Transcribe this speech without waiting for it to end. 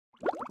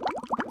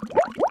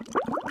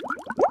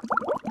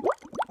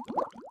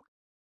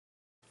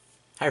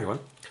Hi everyone.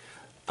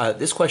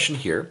 This question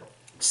here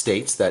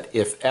states that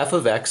if f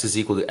of x is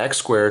equal to x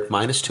squared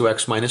minus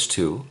 2x minus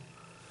 2,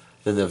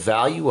 then the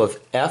value of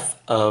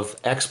f of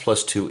x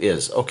plus 2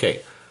 is.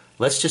 Okay,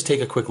 let's just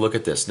take a quick look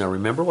at this. Now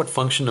remember what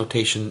function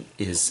notation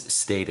is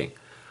stating.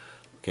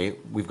 Okay,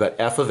 we've got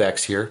f of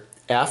x here.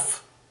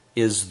 F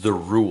is the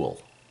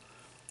rule.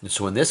 And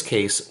so in this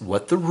case,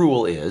 what the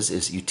rule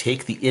is you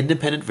take the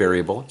independent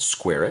variable,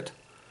 square it,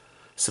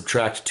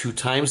 subtract 2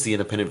 times the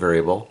independent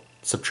variable,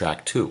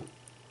 subtract 2.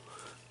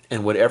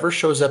 And whatever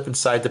shows up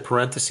inside the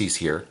parentheses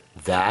here,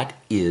 that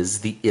is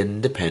the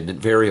independent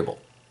variable.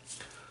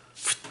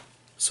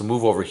 So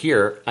move over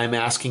here, I'm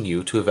asking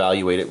you to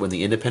evaluate it when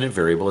the independent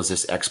variable is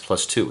this x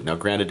plus 2. Now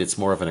granted, it's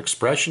more of an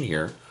expression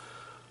here,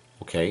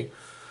 okay?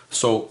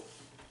 So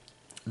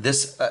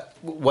this,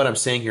 what I'm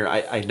saying here,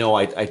 I know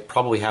I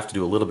probably have to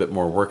do a little bit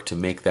more work to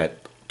make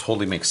that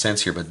totally make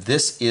sense here, but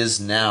this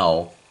is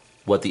now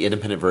what the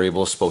independent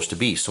variable is supposed to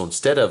be. So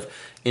instead of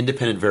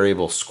independent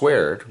variable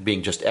squared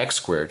being just x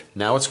squared,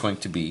 now it's going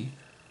to be,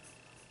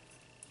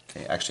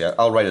 okay, actually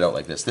I'll write it out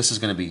like this. This is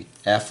going to be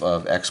f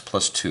of x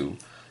plus 2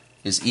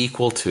 is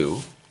equal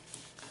to,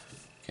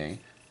 okay,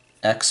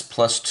 x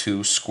plus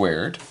 2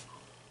 squared.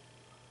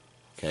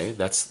 Okay,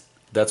 that's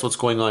what's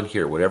going on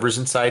here. Whatever's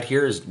inside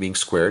here is being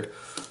squared.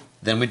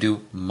 Then we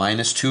do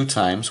minus 2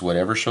 times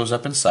whatever shows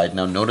up inside.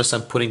 Now notice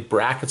I'm putting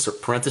brackets or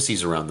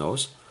parentheses around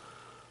those.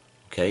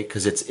 Okay,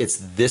 because it's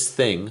this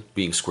thing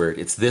being squared.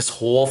 It's this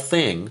whole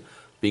thing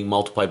being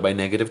multiplied by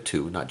negative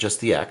 2, not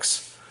just the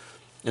x.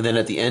 And then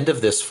at the end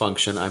of this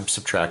function, I'm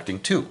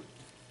subtracting 2.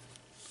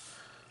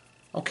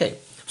 Okay,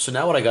 so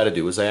now what I got to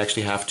do is I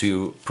actually have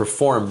to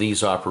perform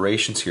these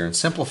operations here and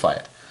simplify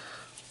it.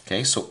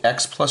 Okay, so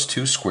x plus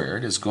 2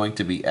 squared is going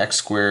to be x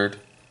squared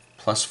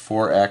plus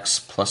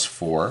 4x plus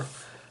 4.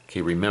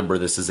 Okay, remember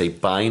this is a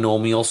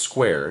binomial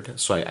squared,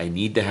 so I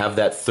need to have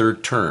that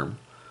third term.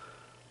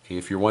 Okay,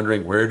 if you're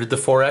wondering where did the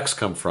 4x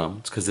come from,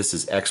 it's because this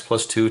is x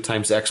plus 2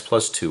 times x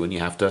plus 2, and you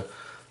have to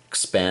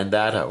expand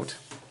that out.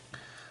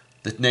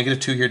 The negative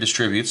 2 here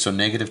distributes, so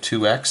negative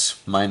 2x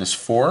minus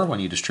 4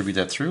 when you distribute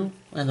that through,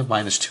 and the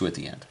minus 2 at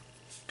the end.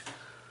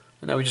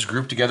 And now we just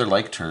group together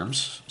like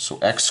terms. So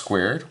x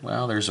squared,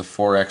 well, there's a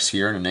 4x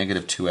here and a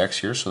negative 2x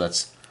here, so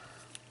that's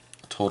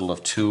a total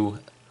of two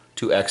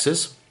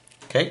x's.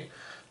 Okay,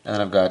 and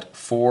then I've got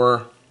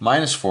 4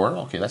 minus 4,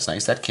 okay, that's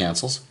nice, that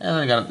cancels, and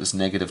then I got this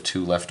negative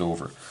 2 left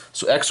over.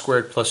 So x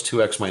squared plus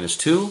 2x minus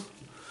 2,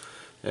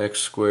 x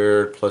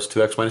squared plus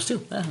 2x minus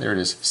 2. There it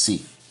is,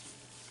 C.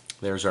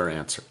 There's our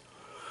answer.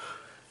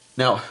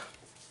 Now,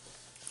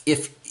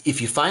 if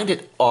you find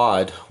it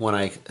odd when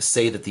I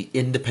say that the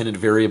independent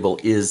variable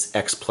is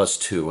x plus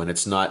 2, and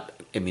it's not,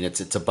 I mean,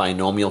 it's a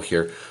binomial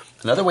here,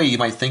 another way you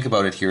might think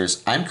about it here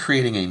is I'm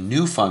creating a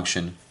new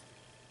function,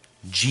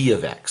 g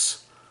of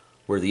x,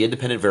 where the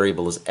independent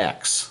variable is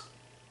x.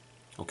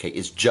 Okay,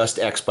 is just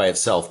x by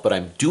itself, but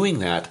I'm doing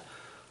that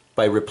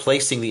by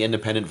replacing the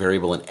independent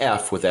variable in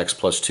f with x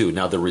plus 2.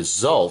 Now the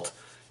result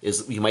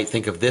is, you might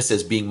think of this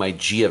as being my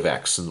g of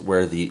x,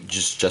 where the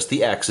just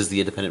the x is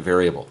the independent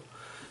variable.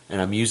 And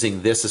I'm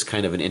using this as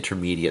kind of an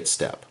intermediate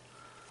step.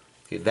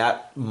 Okay,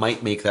 that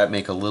might make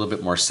a little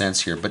bit more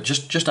sense here, but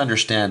just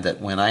understand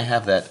that when I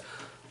have that,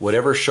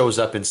 whatever shows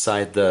up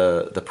inside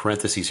the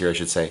parentheses here, I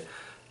should say,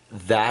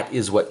 that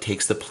is what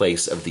takes the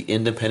place of the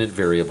independent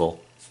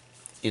variable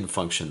in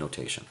function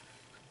notation.